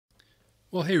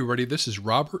Well, hey everybody, this is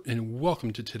Robert and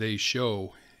welcome to today's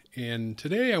show. And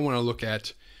today I want to look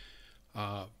at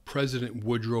President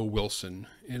Woodrow Wilson,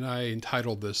 and I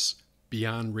entitled this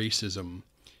Beyond Racism,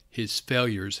 His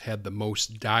Failures Had the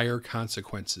Most Dire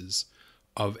Consequences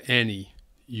of Any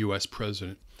U.S.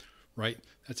 President, right?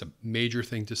 That's a major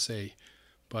thing to say,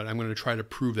 but I'm going to try to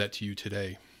prove that to you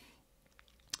today.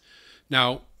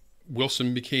 Now,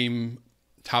 Wilson became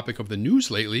topic of the news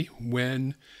lately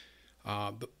when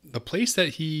the place that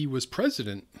he was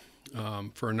president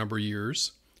for a number of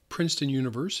years, Princeton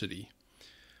University,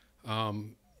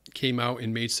 came out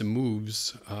and made some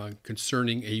moves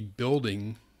concerning a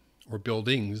building or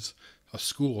buildings, a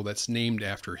school that's named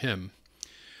after him.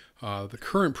 The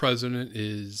current president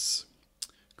is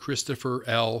Christopher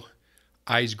L.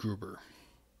 Eisgruber.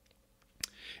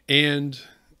 And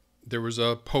there was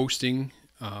a posting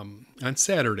on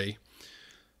Saturday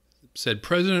said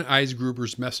President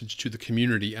Eisgruber's message to the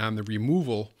community on the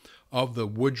removal of the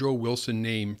Woodrow Wilson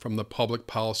name from the public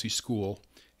policy school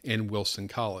and Wilson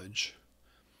College.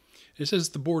 It says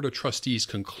the Board of Trustees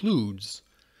concludes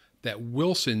that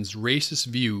Wilson's racist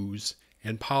views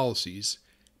and policies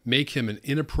make him an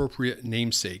inappropriate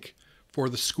namesake for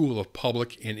the School of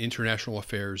Public and International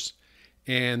Affairs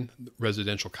and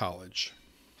Residential College.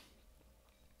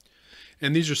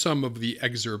 And these are some of the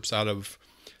excerpts out of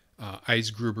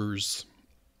Eisgruber's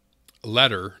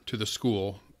letter to the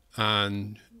school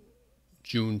on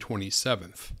June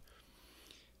 27th.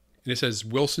 And it says,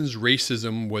 Wilson's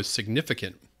racism was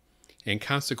significant and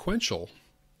consequential,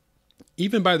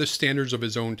 even by the standards of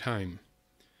his own time.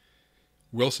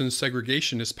 Wilson's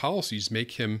segregationist policies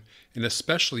make him an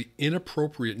especially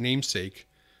inappropriate namesake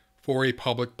for a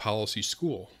public policy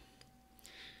school.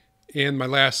 And my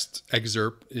last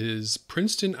excerpt is,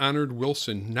 Princeton honored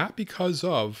Wilson not because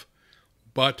of,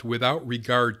 but without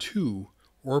regard to,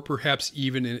 or perhaps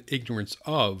even in ignorance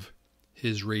of,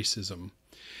 his racism.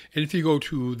 And if you go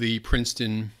to the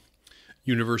Princeton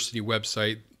University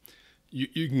website,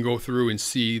 you can go through and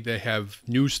see they have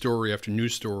news story after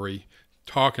news story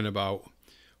talking about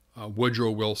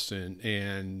Woodrow Wilson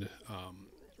and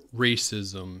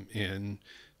racism and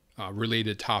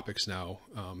related topics now,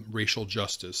 racial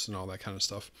justice and all that kind of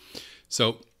stuff.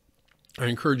 So I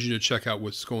encourage you to check out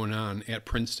what's going on at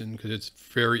Princeton because it's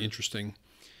very interesting.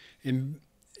 And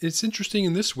it's interesting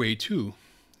in this way too,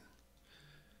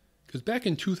 because back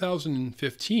in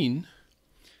 2015,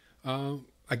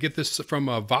 I get this from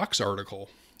a Vox article,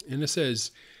 and it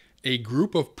says, a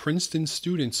group of Princeton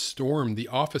students stormed the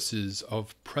offices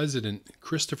of President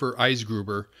Christopher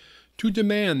Eisgruber to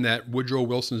demand that Woodrow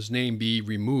Wilson's name be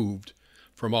removed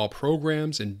from all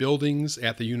programs and buildings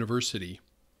at the university.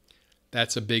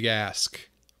 That's a big ask.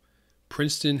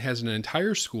 Princeton has an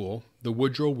entire school, the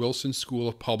Woodrow Wilson School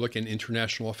of Public and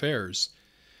International Affairs,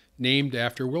 named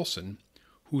after Wilson,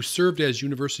 who served as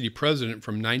university president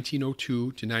from 1902 to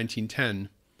 1910,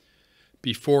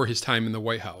 before his time in the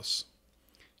White House.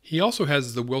 He also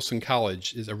has the Wilson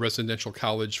College, is a residential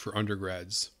college for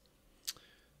undergrads.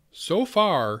 So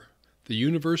far, the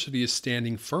university is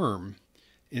standing firm,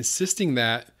 insisting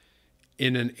that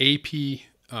in an AP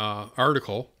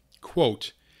article,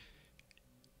 quote,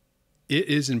 it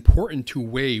is important to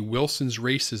weigh Wilson's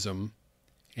racism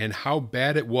and how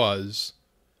bad it was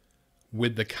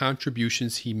with the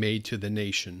contributions he made to the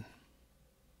nation.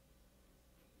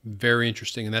 Very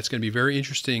interesting. And that's going to be very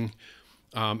interesting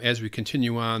as we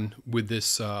continue on with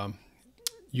this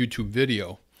YouTube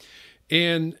video.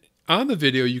 And on the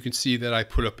video, you can see that I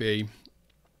put up a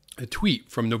tweet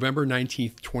from November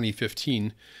 19th,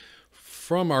 2015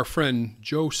 from our friend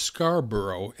Joe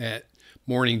Scarborough at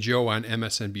Morning Joe on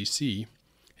MSNBC.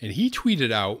 And he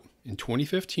tweeted out in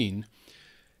 2015,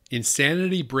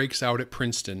 insanity breaks out at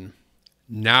Princeton.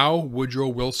 Now Woodrow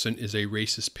Wilson is a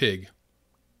racist pig.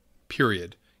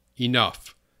 Period.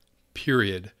 Enough.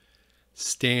 Period.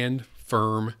 Stand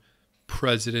firm,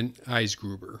 President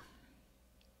Eisgruber.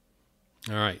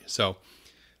 All right, so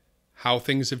how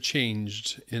things have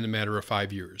changed in a matter of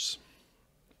 5 years.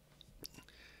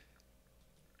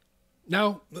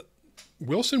 Now,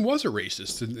 Wilson was a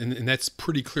racist, and that's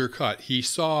pretty clear cut. He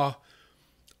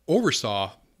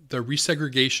oversaw the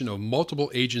resegregation of multiple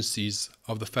agencies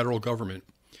of the federal government,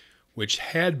 which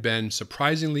had been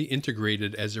surprisingly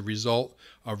integrated as a result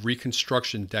of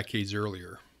Reconstruction decades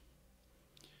earlier.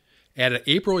 At an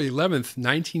April 11th,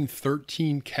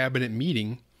 1913 cabinet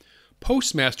meeting,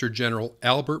 Postmaster General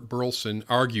Albert Burleson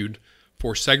argued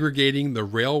for segregating the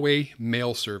railway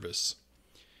mail service.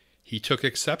 He took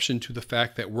exception to the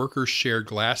fact that workers shared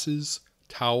glasses,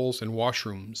 towels, and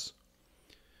washrooms.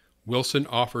 Wilson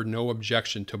offered no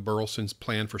objection to Burleson's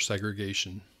plan for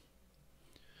segregation.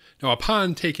 Now,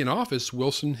 upon taking office,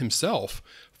 Wilson himself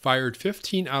fired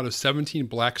 15 out of 17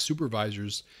 black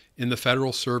supervisors in the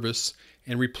federal service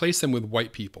and replaced them with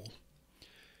white people.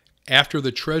 After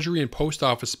the Treasury and Post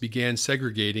Office began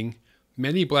segregating,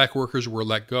 many black workers were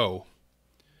let go.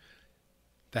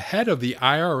 The head of the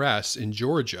IRS in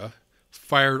Georgia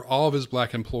fired all of his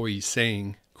black employees,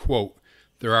 saying, quote,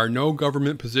 "There are no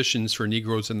government positions for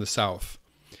Negroes in the South.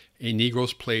 A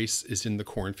Negro's place is in the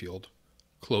cornfield."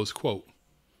 Close quote.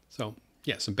 So,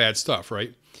 yeah, some bad stuff,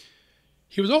 right?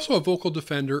 He was also a vocal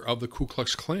defender of the Ku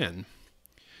Klux Klan.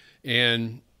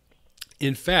 And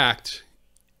in fact,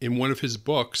 in one of his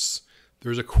books,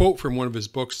 there's a quote from one of his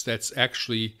books that's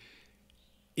actually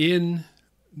in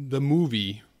the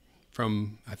movie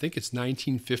from, I think it's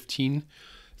 1915.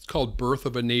 It's called Birth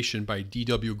of a Nation by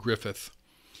D.W. Griffith.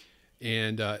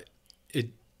 And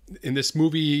in this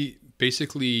movie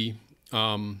basically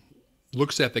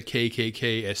looks at the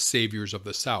KKK as saviors of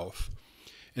the South.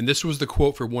 And this was the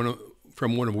quote from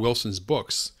one of Wilson's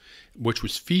books, which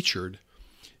was featured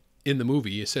in the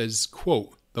movie. It says,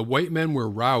 quote, "The white men were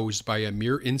roused by a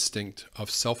mere instinct of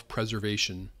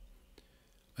self-preservation,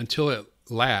 until at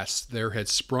last there had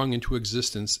sprung into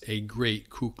existence a great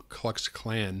Ku Klux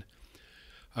Klan,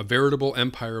 a veritable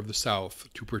empire of the South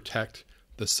to protect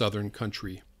the Southern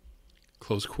country."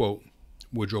 Close quote,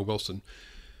 Woodrow Wilson.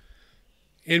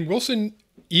 And Wilson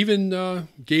even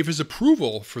gave his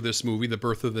approval for this movie, The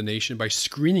Birth of the Nation, by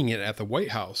screening it at the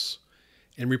White House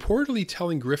and reportedly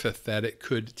telling Griffith that it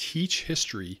could teach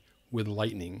history with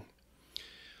lightning.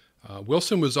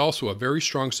 Wilson was also a very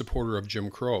strong supporter of Jim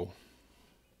Crow.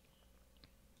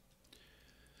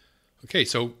 Okay,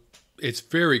 so it's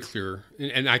very clear,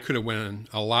 and I could have went on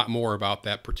a lot more about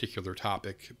that particular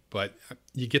topic, but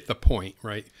you get the point,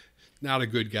 right? Not a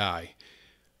good guy.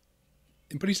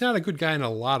 But he's not a good guy in a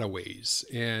lot of ways,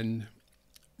 and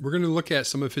we're going to look at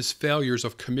some of his failures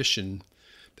of commission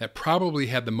that probably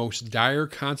had the most dire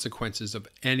consequences of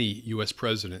any U.S.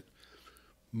 president.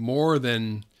 More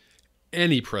than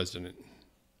any president,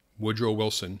 Woodrow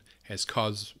Wilson has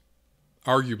caused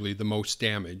arguably the most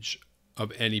damage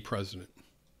of any president.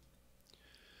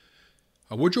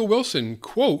 Woodrow Wilson,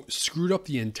 quote, "screwed up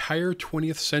the entire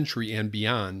 20th century and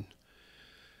beyond."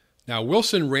 Now,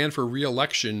 Wilson ran for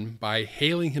re-election by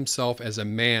hailing himself as a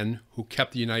man who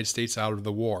kept the United States out of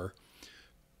the war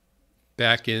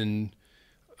back in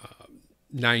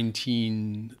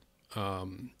 19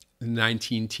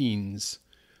 teens.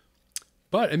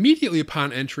 But immediately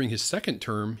upon entering his second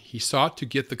term, he sought to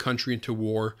get the country into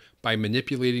war by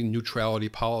manipulating neutrality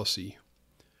policy.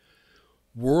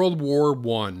 World War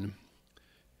I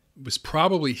was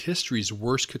probably history's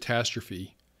worst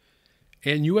catastrophe,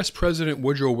 and U.S. President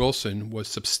Woodrow Wilson was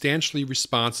substantially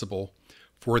responsible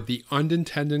for the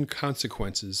unintended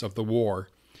consequences of the war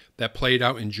that played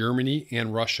out in Germany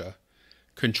and Russia,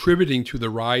 contributing to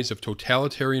the rise of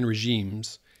totalitarian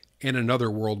regimes and another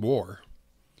world war.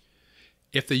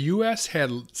 If the U.S.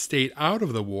 had stayed out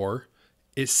of the war,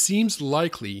 it seems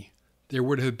likely there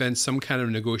would have been some kind of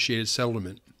negotiated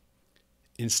settlement.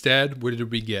 Instead, what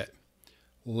did we get?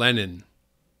 Lenin,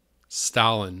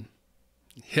 Stalin,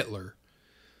 Hitler,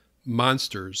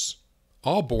 monsters,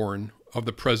 all born of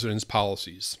the president's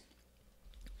policies.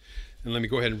 And let me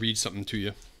go ahead and read something to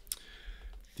you.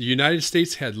 The United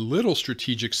States had little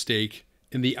strategic stake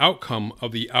in the outcome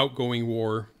of the ongoing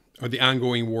war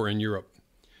in Europe.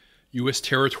 U.S.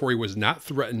 territory was not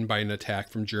threatened by an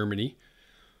attack from Germany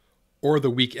or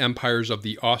the weak empires of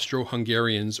the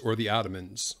Austro-Hungarians or the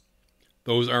Ottomans.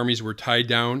 Those armies were tied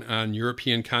down on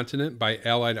European continent by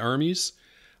Allied armies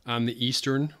on the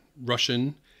Eastern,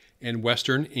 Russian, and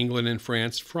Western England and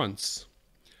France fronts.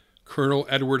 Colonel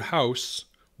Edward House,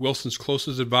 Wilson's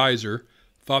closest advisor,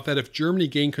 thought that if Germany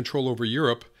gained control over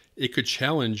Europe, it could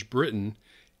challenge Britain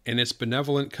and its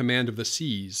benevolent command of the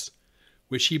seas,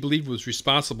 which he believed was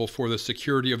responsible for the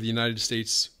security of the United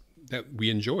States that we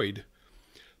enjoyed.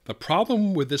 The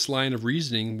problem with this line of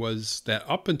reasoning was that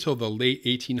up until the late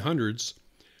 1800s,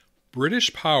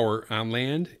 British power on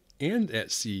land and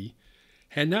at sea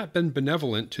had not been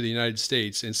benevolent to the United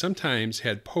States and sometimes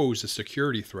had posed a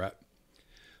security threat.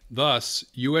 Thus,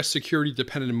 U.S. security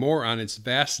depended more on its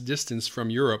vast distance from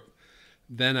Europe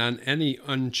than on any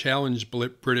unchallenged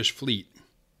British fleet.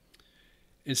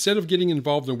 Instead of getting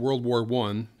involved in World War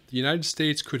I, the United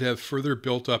States could have further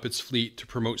built up its fleet to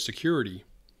promote security.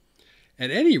 At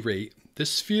any rate,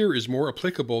 this fear is more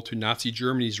applicable to Nazi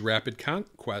Germany's rapid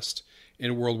conquest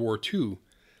in World War II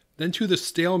than to the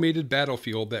stalemated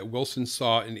battlefield that Wilson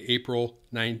saw in April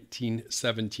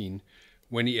 1917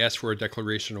 when he asked for a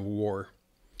declaration of war.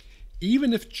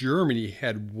 Even if Germany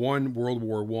had won World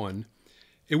War I,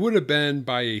 It would have been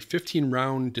by a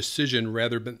 15-round decision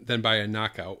rather than by a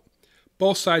knockout.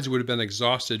 Both sides would have been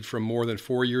exhausted from more than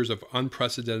 4 years of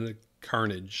unprecedented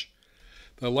carnage.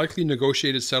 The likely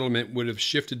negotiated settlement would have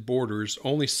shifted borders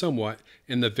only somewhat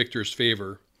in the victor's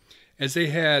favor, as they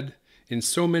had in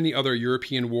so many other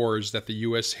European wars that the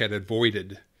U.S. had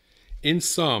avoided. In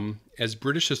sum, as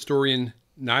British historian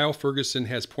Niall Ferguson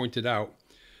has pointed out,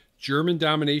 German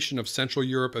domination of Central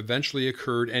Europe eventually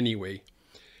occurred anyway,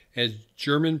 as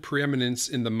German preeminence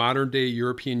in the modern-day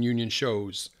European Union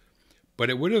shows, but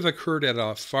it would have occurred at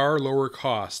a far lower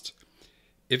cost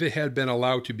if it had been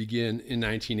allowed to begin in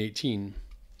 1918.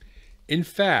 In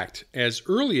fact, as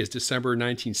early as December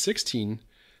 1916,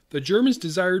 the Germans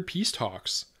desired peace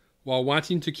talks, while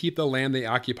wanting to keep the land they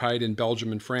occupied in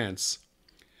Belgium and France.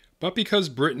 But because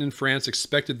Britain and France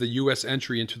expected the U.S.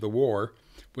 entry into the war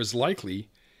was likely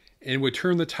and would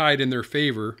turn the tide in their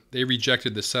favor, they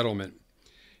rejected the settlement.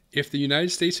 If the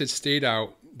United States had stayed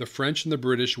out, the French and the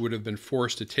British would have been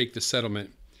forced to take the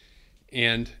settlement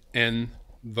and end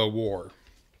the war.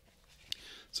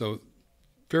 So,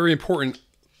 very important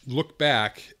look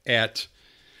back at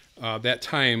that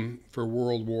time for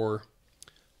World War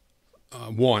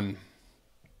I.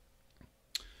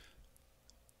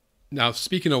 Now,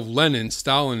 speaking of Lenin,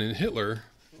 Stalin, and Hitler,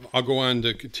 I'll go on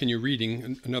to continue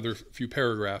reading another few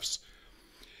paragraphs.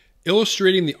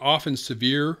 Illustrating the often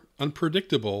severe,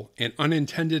 unpredictable, and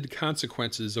unintended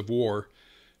consequences of war,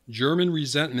 German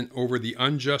resentment over the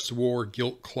unjust war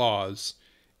guilt clause,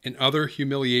 and other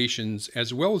humiliations,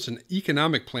 as well as an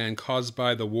economic plan caused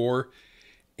by the war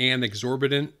and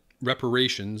exorbitant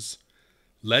reparations,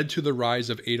 led to the rise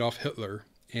of Adolf Hitler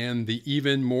and the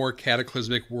even more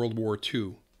cataclysmic World War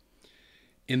II.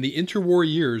 In the interwar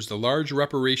years, the large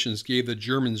reparations gave the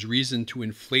Germans reason to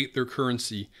inflate their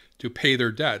currency to pay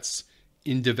their debts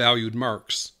in devalued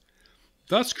marks,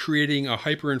 thus creating a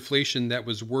hyperinflation that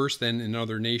was worse than in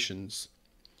other nations.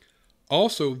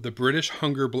 Also, the British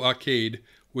hunger blockade,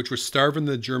 which was starving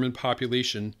the German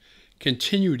population,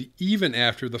 continued even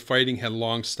after the fighting had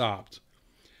long stopped.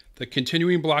 The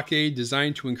continuing blockade,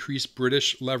 designed to increase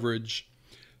British leverage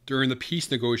during the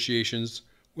peace negotiations,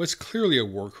 was clearly a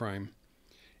war crime.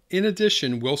 In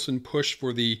addition, Wilson pushed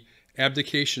for the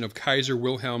abdication of Kaiser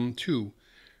Wilhelm II,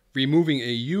 removing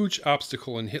a huge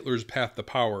obstacle in Hitler's path to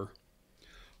power.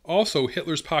 Also,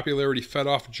 Hitler's popularity fed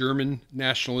off German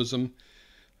nationalism,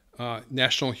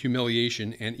 national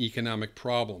humiliation, and economic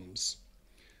problems.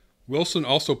 Wilson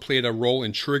also played a role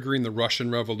in triggering the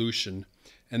Russian Revolution,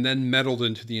 and then meddled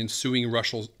into the ensuing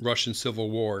Russian Civil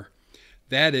War.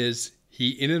 That is,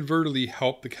 he inadvertently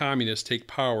helped the communists take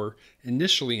power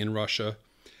initially in Russia,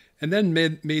 and then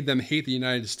made them hate the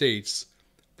United States,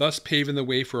 thus paving the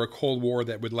way for a Cold War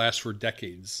that would last for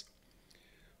decades.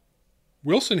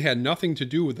 Wilson had nothing to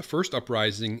do with the first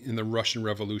uprising in the Russian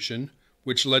Revolution,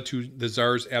 which led to the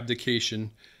Tsar's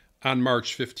abdication on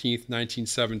March 15,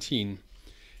 1917,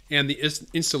 and the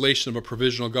installation of a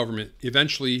provisional government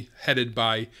eventually headed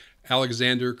by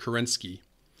Alexander Kerensky.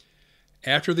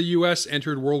 After the U.S.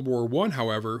 entered World War I,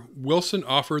 however, Wilson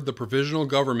offered the provisional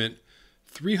government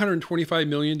 $325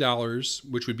 million,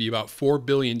 which would be about $4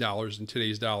 billion in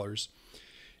today's dollars,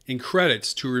 in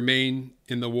credits to remain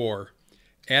in the war,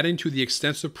 adding to the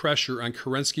extensive pressure on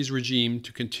Kerensky's regime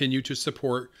to continue to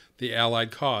support the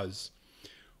Allied cause.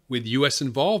 With U.S.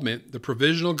 involvement, the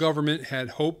provisional government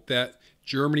had hoped that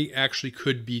Germany actually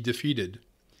could be defeated.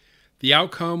 The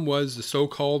outcome was the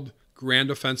so-called Grand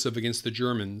Offensive against the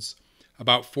Germans.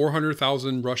 About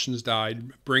 400,000 Russians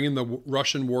died, bringing the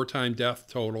Russian wartime death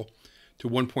total to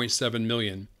 1.7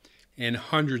 million, and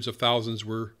hundreds of thousands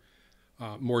were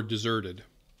more deserted.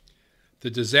 The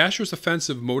disastrous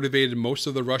offensive motivated most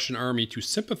of the Russian army to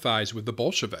sympathize with the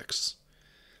Bolsheviks,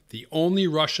 the only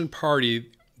Russian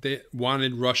party that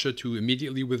wanted Russia to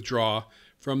immediately withdraw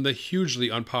from the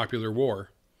hugely unpopular war.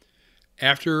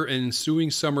 After an ensuing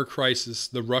summer crisis,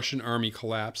 the Russian army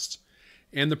collapsed,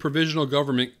 and the provisional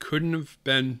government couldn't have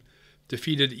been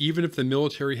defeated even if the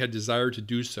military had desired to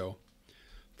do so.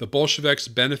 The Bolsheviks,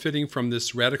 benefiting from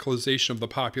this radicalization of the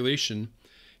population,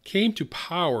 came to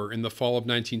power in the fall of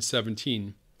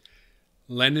 1917.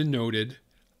 Lenin noted,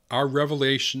 Our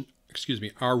revolution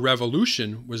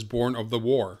was born of the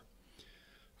war.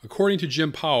 According to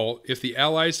Jim Powell, if the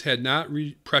Allies had not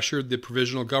pressured the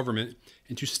provisional government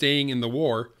into staying in the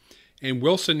war, and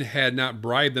Wilson had not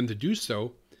bribed them to do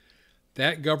so,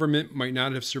 that government might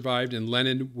not have survived and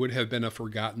Lenin would have been a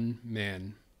forgotten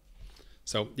man.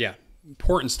 So, yeah,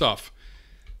 important stuff.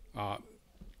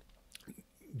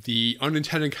 The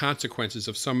unintended consequences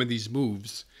of some of these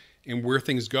moves and where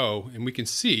things go, and we can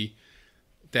see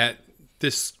that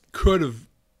this could have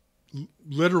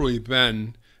literally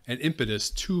been an impetus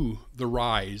to the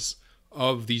rise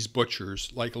of these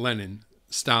butchers like Lenin,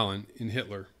 Stalin, and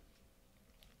Hitler.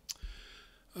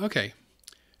 Okay.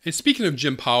 And speaking of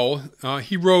Jim Powell,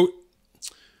 he wrote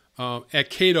at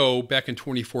Cato back in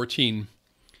 2014,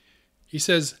 he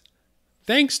says,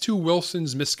 "Thanks to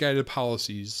Wilson's misguided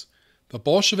policies, the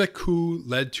Bolshevik coup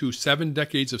led to 7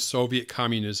 decades of Soviet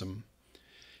communism.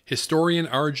 Historian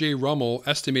R.J. Rummel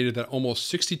estimated that almost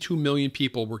 62 million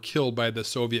people were killed by the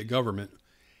Soviet government.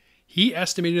 He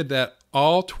estimated that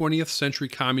all 20th century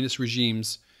communist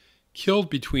regimes killed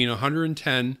between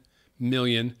 110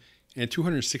 million and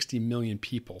 260 million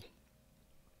people."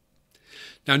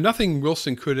 Now, nothing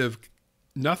Wilson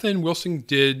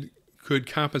did could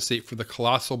compensate for the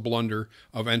colossal blunder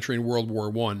of entering World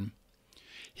War I.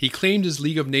 He claimed his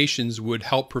League of Nations would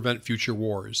help prevent future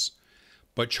wars,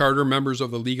 but charter members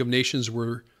of the League of Nations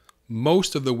were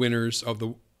most of the winners of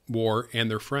the war and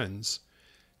their friends.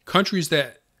 Countries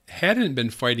that hadn't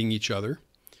been fighting each other,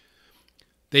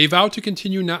 they vowed to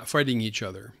continue not fighting each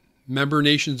other. Member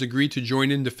nations agreed to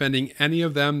join in defending any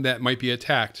of them that might be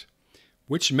attacked,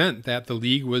 which meant that the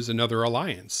League was another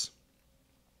alliance.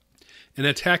 An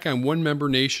attack on one member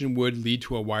nation would lead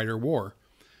to a wider war.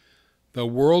 The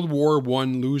World War I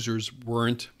losers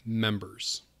weren't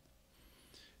members.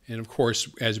 And of course,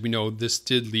 as we know, this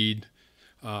did lead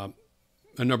a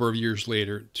number of years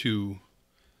later to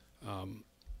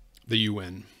the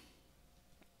UN.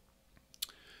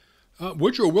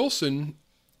 Woodrow Wilson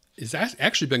has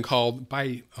actually been called,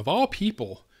 by, of all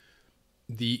people,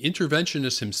 the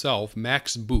interventionist himself,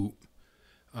 Max Boot,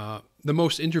 the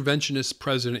most interventionist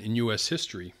president in U.S.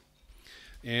 history.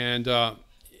 And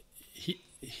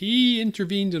he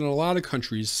intervened in a lot of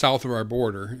countries south of our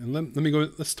border. And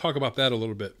let's talk about that a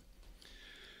little bit.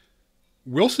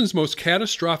 Wilson's most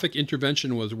catastrophic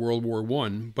intervention was World War I,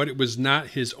 but it was not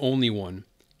his only one.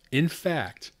 In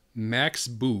fact, Max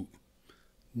Boot,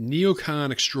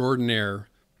 neocon extraordinaire,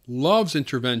 loves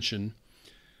intervention,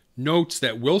 notes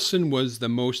that Wilson was the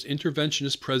most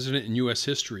interventionist president in U.S.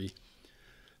 history.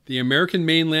 The American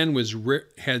mainland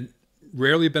had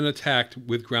rarely been attacked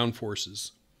with ground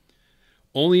forces.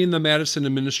 Only in the Madison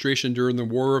administration during the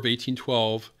War of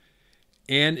 1812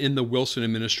 and in the Wilson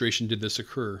administration did this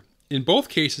occur. In both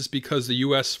cases, because the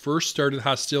U.S. first started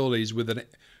hostilities with an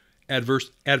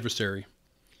adversary,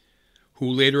 who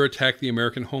later attacked the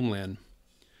American homeland.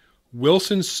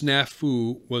 Wilson's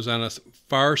snafu was on a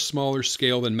far smaller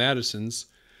scale than Madison's,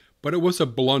 but it was a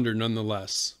blunder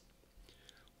nonetheless.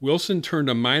 Wilson turned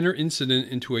a minor incident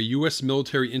into a U.S.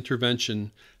 military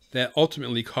intervention that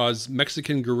ultimately caused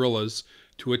Mexican guerrillas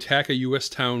to attack a U.S.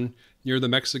 town near the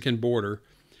Mexican border,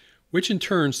 which in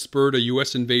turn spurred a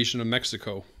U.S. invasion of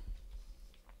Mexico.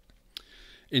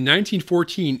 In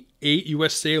 1914, 8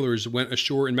 U.S. sailors went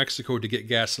ashore in Mexico to get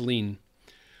gasoline.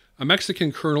 A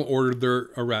Mexican colonel ordered their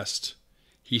arrest.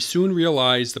 He soon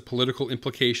realized the political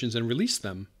implications and released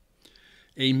them.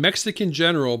 A Mexican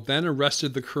general then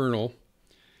arrested the colonel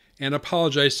and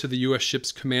apologized to the U.S.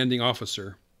 ship's commanding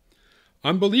officer.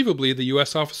 Unbelievably, the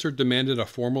U.S. officer demanded a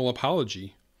formal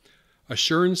apology,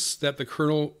 assurance that the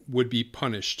colonel would be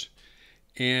punished,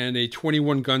 and a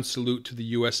 21-gun salute to the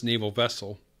U.S. naval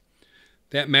vessel.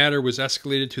 That matter was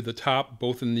escalated to the top,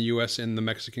 both in the U.S. and the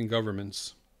Mexican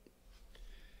governments.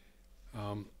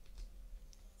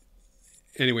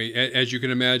 Anyway, as you can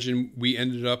imagine, we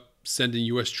ended up sending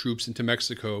U.S. troops into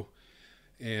Mexico,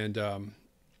 and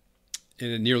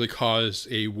it nearly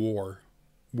caused a war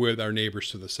with our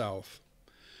neighbors to the south.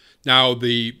 Now,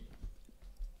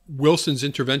 Wilson's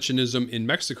interventionism in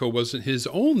Mexico wasn't his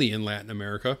only in Latin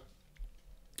America.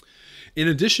 In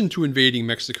addition to invading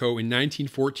Mexico in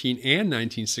 1914 and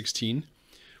 1916,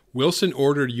 Wilson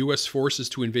ordered U.S. forces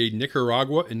to invade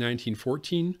Nicaragua in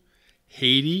 1914,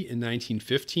 Haiti in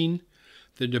 1915,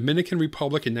 the Dominican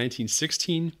Republic in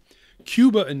 1916,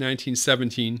 Cuba in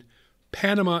 1917,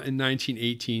 Panama in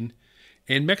 1918,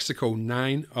 and Mexico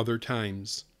 9 other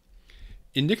times.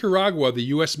 In Nicaragua, the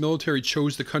U.S. military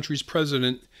chose the country's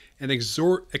president and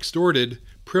extorted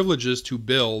privileges to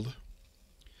build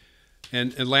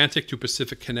an Atlantic to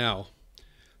Pacific Canal.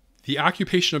 The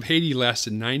occupation of Haiti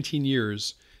lasted 19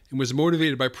 years and was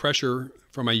motivated by pressure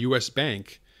from a U.S.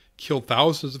 bank, killed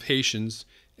thousands of Haitians,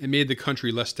 and made the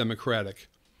country less democratic.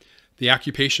 The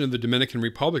occupation of the Dominican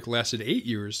Republic lasted 8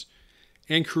 years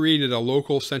and created a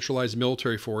local centralized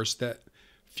military force that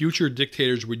future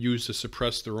dictators would use to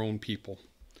suppress their own people.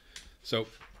 So,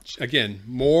 again,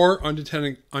 more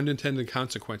unintended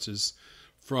consequences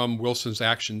from Wilson's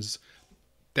actions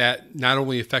that not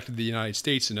only affected the United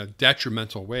States in a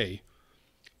detrimental way,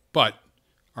 but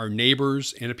our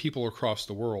neighbors and the people across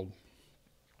the world.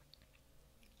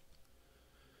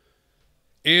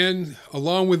 And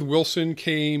along with Wilson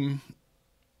came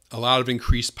a lot of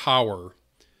increased power,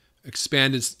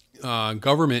 expanded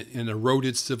government, and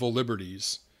eroded civil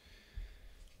liberties.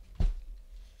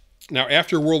 Now,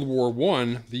 after World War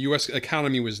I, the U.S.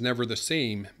 economy was never the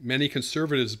same. Many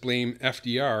conservatives blame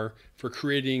FDR for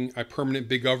creating a permanent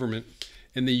big government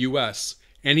in the U.S.,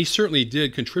 and he certainly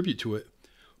did contribute to it.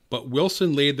 But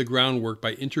Wilson laid the groundwork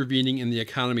by intervening in the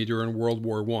economy during World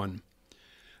War I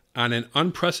on an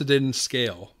unprecedented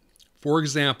scale. For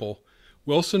example,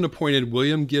 Wilson appointed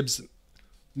William Gibbs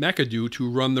McAdoo to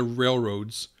run the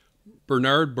railroads,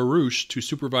 Bernard Baruch to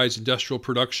supervise industrial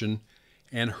production,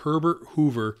 and Herbert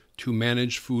Hoover to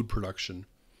manage food production.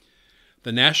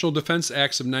 The National Defense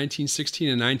Acts of 1916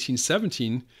 and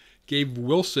 1917 gave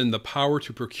Wilson the power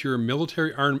to procure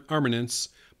military armaments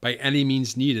by any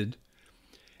means needed,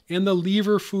 and the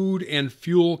Lever Food and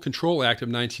Fuel Control Act of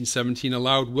 1917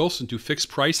 allowed Wilson to fix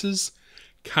prices,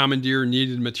 commandeer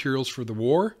needed materials for the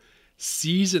war,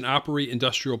 seize and operate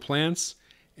industrial plants,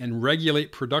 and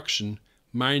regulate production,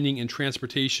 mining, and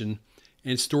transportation,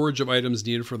 and storage of items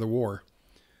needed for the war.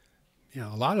 You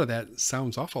know, a lot of that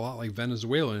sounds awful lot like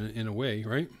Venezuela in a way,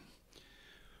 right?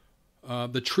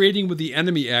 The Trading with the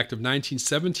Enemy Act of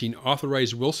 1917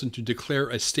 authorized Wilson to declare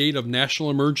a state of national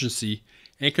emergency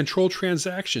and control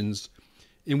transactions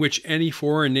in which any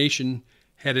foreign nation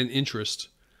had an interest.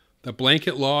 The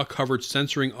blanket law covered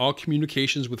censoring all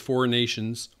communications with foreign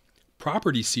nations,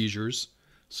 property seizures,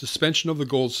 suspension of the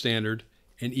gold standard,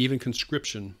 and even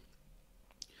conscription.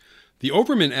 The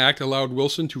Overman Act allowed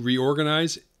Wilson to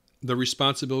reorganize the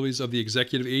responsibilities of the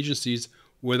executive agencies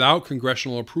without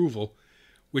congressional approval,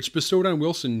 which bestowed on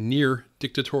Wilson near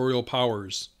dictatorial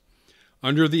powers.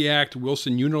 Under the act,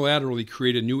 Wilson unilaterally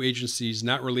created new agencies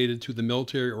not related to the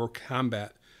military or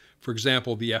combat, for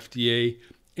example, the FDA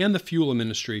and the Fuel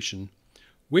Administration,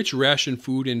 which rationed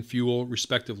food and fuel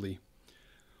respectively.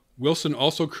 Wilson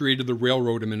also created the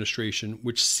Railroad Administration,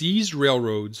 which seized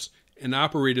railroads and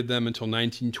operated them until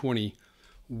 1920,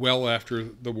 well after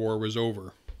the war was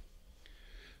over.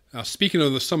 Now, speaking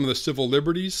of some of the civil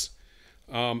liberties,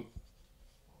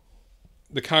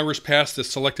 the Congress passed the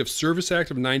Selective Service Act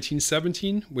of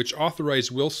 1917, which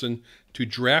authorized Wilson to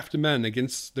draft men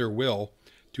against their will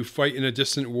to fight in a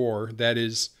distant war, that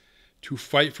is, to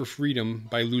fight for freedom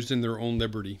by losing their own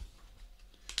liberty.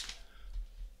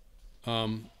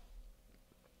 The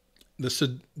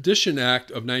Sedition Act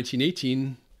of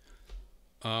 1918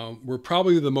 were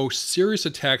probably the most serious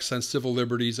attacks on civil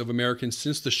liberties of Americans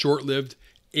since the short-lived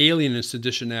Alien and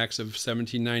Sedition Acts of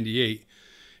 1798.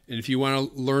 And if you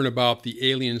want to learn about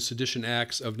the Alien Sedition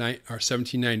Acts of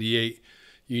 1798,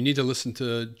 you need to listen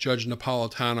to Judge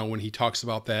Napolitano when he talks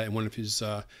about that in one of his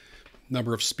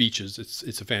number of speeches.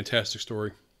 It's a fantastic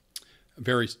story, a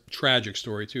very tragic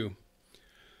story too.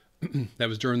 That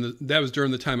was during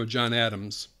the time of John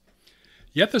Adams.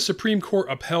 Yet the Supreme Court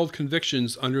upheld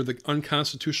convictions under the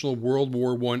unconstitutional World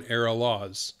War I era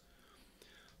laws.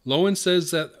 Lowen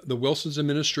says that the Wilson's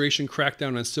administration cracked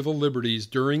down on civil liberties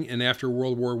during and after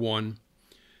World War I.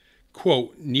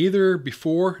 Quote, neither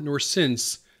before nor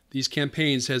since these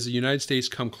campaigns has the United States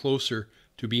come closer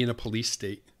to being a police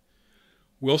state.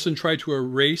 Wilson tried to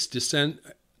erase dissent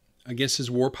against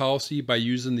his war policy by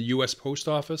using the U.S. Post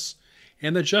Office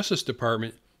and the Justice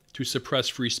Department to suppress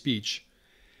free speech.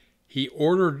 He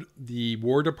ordered the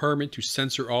War Department to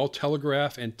censor all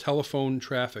telegraph and telephone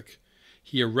traffic.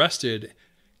 He arrested,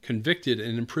 convicted,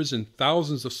 and imprisoned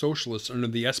thousands of socialists under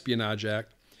the Espionage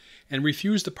Act, and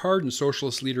refused to pardon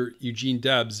socialist leader Eugene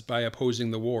Debs by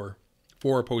opposing the war.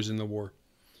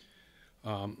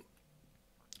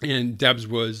 And Debs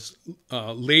was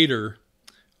later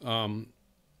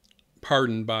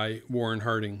pardoned by Warren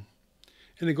Harding,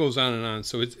 and it goes on and on.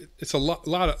 So it's a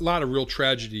lot of real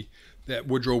tragedy that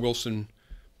Woodrow Wilson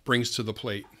brings to the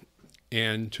plate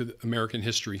and to American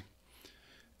history.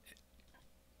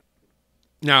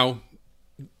 Now,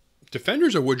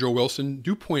 defenders of Woodrow Wilson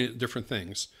do point at different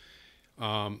things.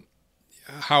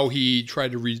 How he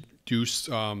tried to reduce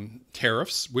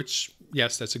tariffs, which,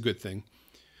 yes, that's a good thing.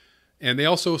 And they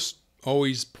also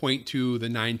always point to the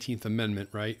 19th Amendment,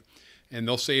 right? And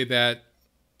they'll say that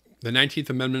the 19th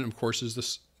Amendment, of course, is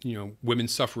this,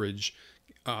 women's suffrage,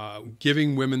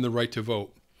 giving women the right to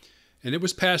vote. And it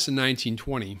was passed in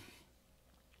 1920,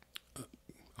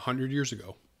 100 years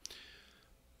ago.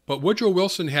 But Woodrow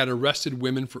Wilson had arrested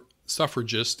women for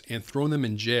suffragists and thrown them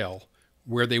in jail,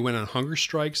 where they went on hunger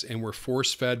strikes and were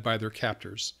force-fed by their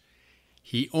captors.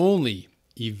 He only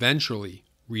eventually,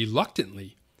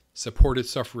 reluctantly, supported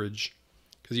suffrage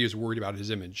because he was worried about his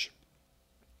image.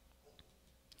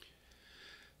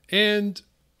 And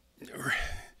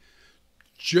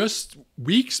just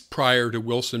weeks prior to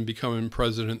Wilson becoming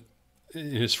president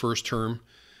in his first term,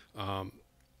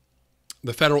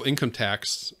 the federal income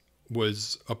tax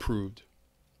was approved.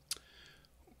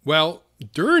 Well,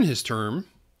 during his term,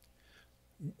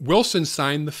 Wilson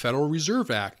signed the Federal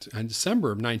Reserve Act in December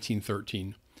of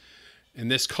 1913. And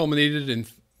this culminated in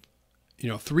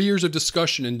 3 years of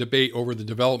discussion and debate over the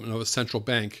development of a central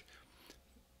bank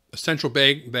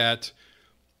that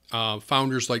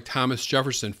founders like Thomas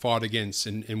Jefferson fought against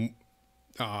and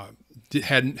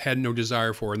had no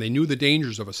desire for, and they knew the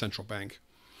dangers of a central bank.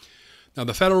 Now,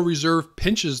 the Federal Reserve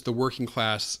pinches the working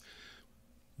class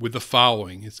with the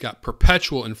following. It's got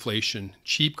perpetual inflation,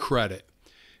 cheap credit.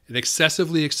 It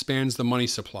excessively expands the money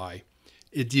supply.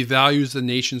 It devalues the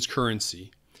nation's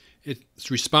currency.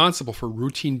 It's responsible for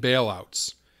routine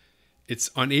bailouts.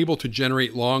 It's unable to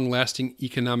generate long-lasting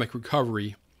economic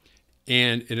recovery,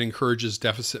 and it encourages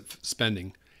deficit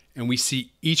spending. And we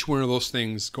see each one of those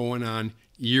things going on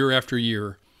year after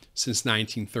year since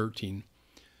 1913.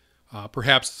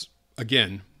 Perhaps,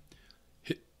 again,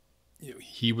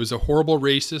 he was a horrible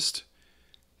racist,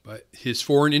 but his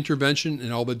foreign intervention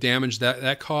and all the damage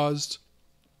that caused,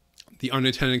 the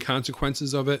unintended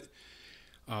consequences of it,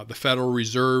 the Federal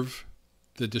Reserve,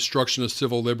 the destruction of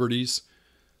civil liberties,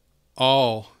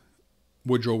 all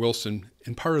Woodrow Wilson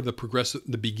and part of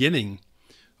the beginning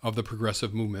of the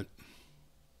progressive movement.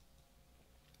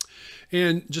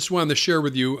 And just wanted to share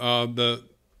with you the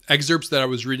excerpts that I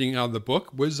was reading out of the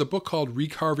book was a book called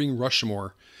Recarving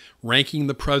Rushmore, Ranking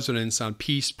the Presidents on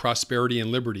Peace, Prosperity, and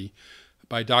Liberty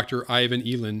by Dr. Ivan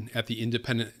Elin at the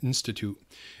Independent Institute.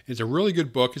 It's a really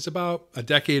good book. It's about a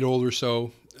decade old or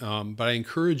so, but I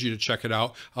encourage you to check it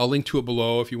out. I'll link to it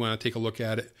below if you want to take a look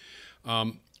at it.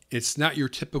 It's not your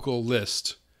typical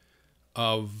list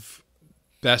of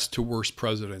best to worst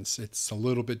presidents. It's a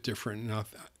little bit different, and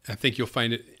I think you'll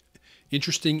find it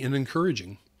interesting and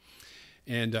encouraging.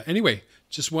 And anyway,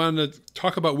 just wanted to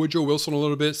talk about Woodrow Wilson a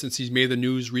little bit since he's made the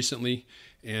news recently.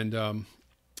 And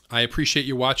I appreciate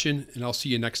you watching, and I'll see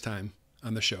you next time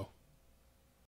on the show.